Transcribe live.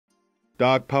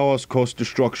Dark powers caused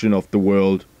destruction of the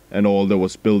world and all that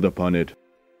was built upon it.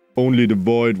 Only the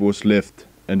void was left,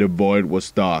 and the void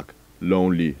was dark,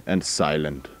 lonely, and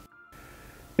silent.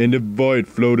 In the void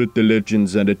floated the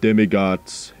legends and the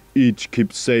demigods, each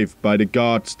kept safe by the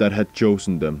gods that had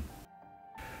chosen them.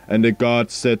 And the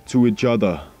gods said to each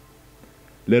other,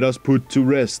 "Let us put to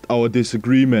rest our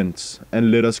disagreements,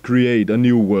 and let us create a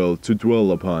new world to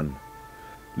dwell upon.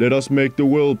 Let us make the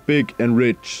world big and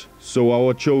rich, so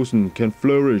our chosen can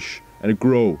flourish and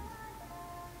grow."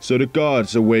 So the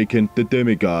gods awakened the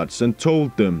demigods and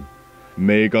told them,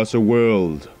 "Make us a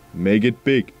world, make it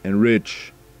big and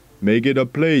rich. Make it a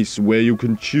place where you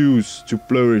can choose to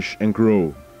flourish and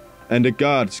grow." And the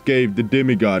gods gave the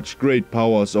demigods great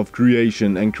powers of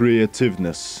creation and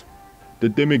creativeness. The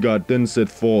demigod then set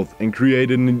forth and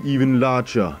created an even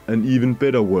larger and even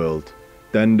better world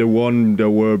than the one there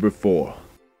were before.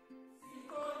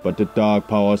 But the dark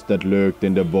powers that lurked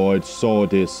in the void saw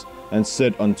this and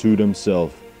said unto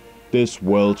themselves, "This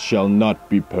world shall not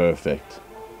be perfect.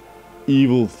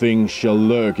 Evil things shall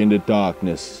lurk in the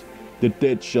darkness, the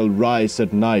dead shall rise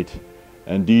at night,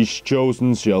 and these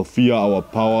chosen shall fear our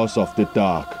powers of the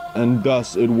dark." And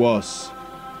thus it was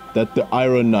that the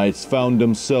Iron Knights found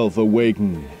themselves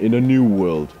awakened in a new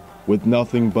world, with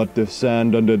nothing but the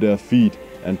sand under their feet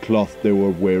and cloth they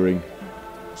were wearing.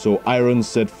 So Iron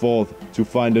set forth to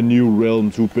find a new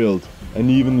realm to build, an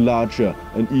even larger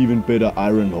and even better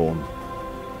Ironhorn,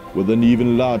 with an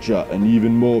even larger and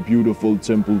even more beautiful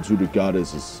temple to the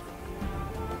goddesses.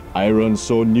 Iron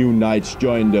saw new knights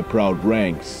join their proud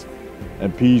ranks,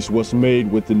 and peace was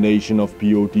made with the nation of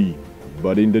POD.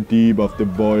 But in the deep of the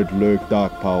void lurked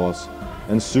dark powers,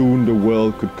 and soon the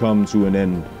world could come to an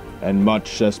end, and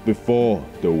much as before,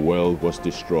 the world was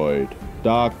destroyed.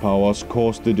 Dark powers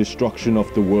caused the destruction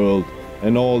of the world,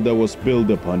 and all that was built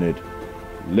upon it.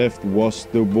 Left was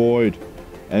the void,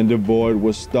 and the void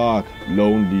was dark,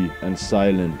 lonely, and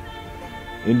silent.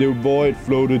 In the void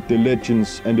floated the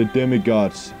legends and the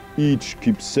demigods, each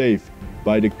kept safe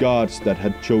by the gods that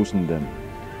had chosen them.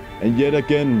 And yet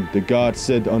again the gods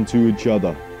said unto each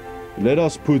other, "Let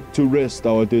us put to rest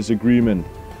our disagreement,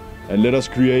 and let us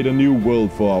create a new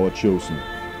world for our chosen."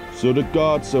 So the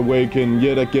gods awakened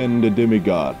yet again the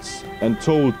demigods, and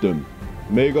told them,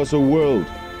 "Make us a world."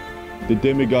 The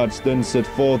demigods then set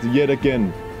forth yet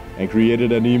again, and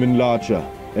created an even larger,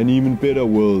 and even better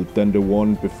world than the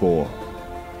one before.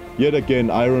 Yet again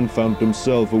Iron found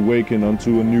himself awakened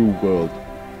unto a new world,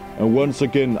 and once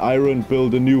again Iron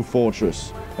built a new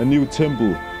fortress, a new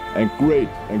temple, and great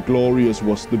and glorious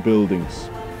was the buildings.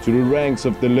 To the ranks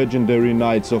of the legendary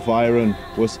knights of Iron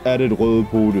was added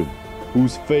Rødepode,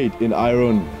 whose fate in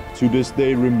Iron to this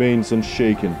day remains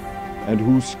unshaken, and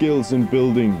whose skills in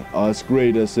building are as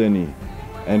great as any,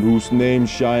 and whose name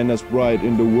shine as bright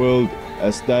in the world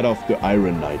as that of the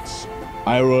Iron Knights.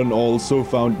 Iron also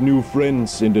found new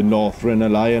friends in the Northern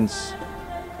Alliance,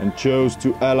 and chose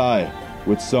to ally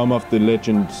with some of the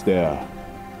legends there.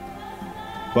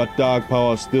 But dark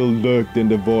power still lurked in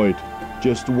the void,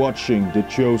 just watching the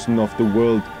chosen of the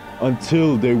world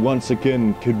until they once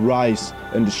again could rise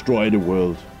and destroy the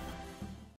world.